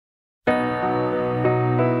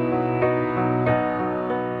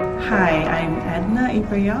Hi, I'm Edna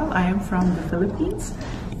Imperil. I am from the Philippines,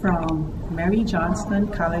 from Mary Johnston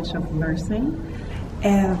College of Nursing.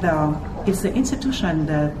 And it's the institution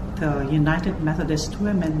that the United Methodist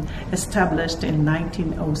Women established in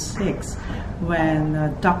 1906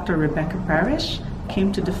 when Dr. Rebecca Parrish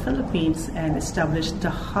came to the Philippines and established the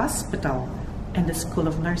hospital and the School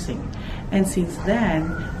of Nursing. And since then,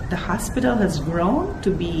 the hospital has grown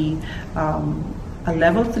to be a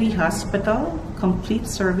level 3 hospital, complete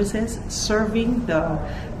services, serving the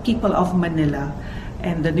people of Manilla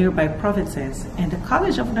and the nearby provinces. And the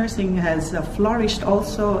College of Nursing has flourished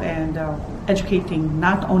also and educating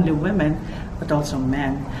not only women, but also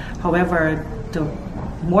men. However, the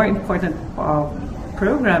more important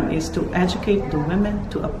program is to educate the women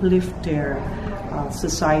to uplift their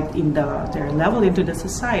society, their level into the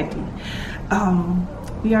society.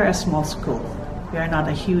 We are a small school. We are not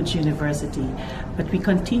a huge university, but we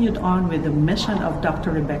continued on with the mission of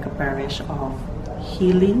Dr. Rebecca Parrish of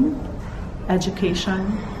healing,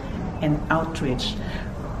 education, and outreach,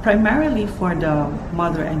 primarily for the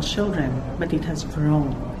mother and children, but it has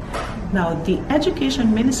grown. Now, the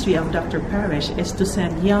education ministry of Dr. Parrish is to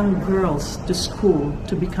send young girls to school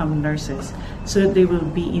to become nurses so that they will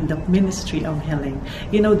be in the ministry of healing.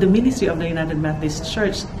 You know, the ministry of the United Methodist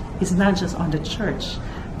Church is not just on the church.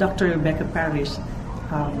 Dr. Rebecca Parrish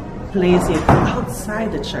plays it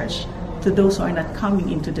outside the church to those who are not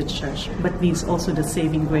coming into the church, but needs also the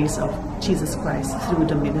saving grace of Jesus Christ through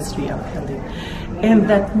the ministry of healing. And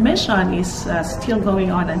that mission is still going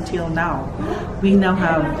on until now. We now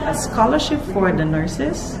have a scholarship for the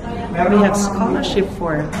nurses. We have scholarship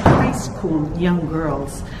for high school young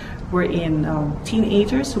girls, wherein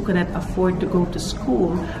teenagers who cannot afford to go to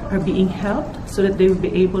school are being helped so that they will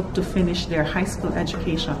be able to finish their high school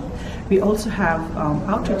education. We also have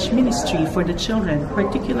outreach ministry for the children,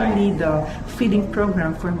 particularly the feeding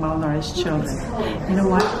program for malnourished children. You know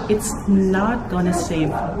what? It's not going to save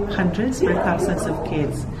hundreds or thousands of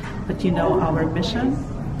kids, but you know our mission?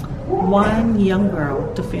 One young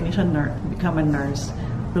girl to finish become a nurse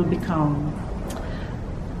will become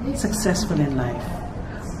successful in life.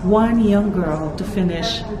 One young girl to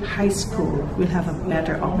finish high school will have a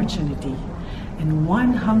better opportunity. And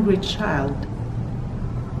one hungry child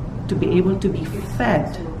to be able to be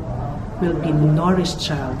fed will be a nourished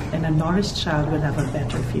child, and a nourished child will have a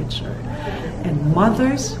better future. And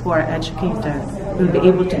mothers who are educated will be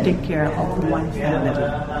able to take care of one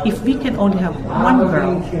family. If we can only have one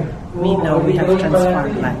girl, we know we have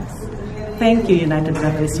transformed lives. Thank you, United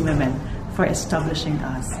Methodist Women, for establishing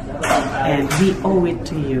us. And we owe it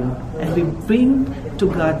to you. And we bring to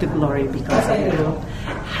God the glory because of you.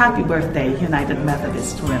 Happy birthday, United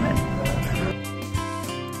Methodist Women.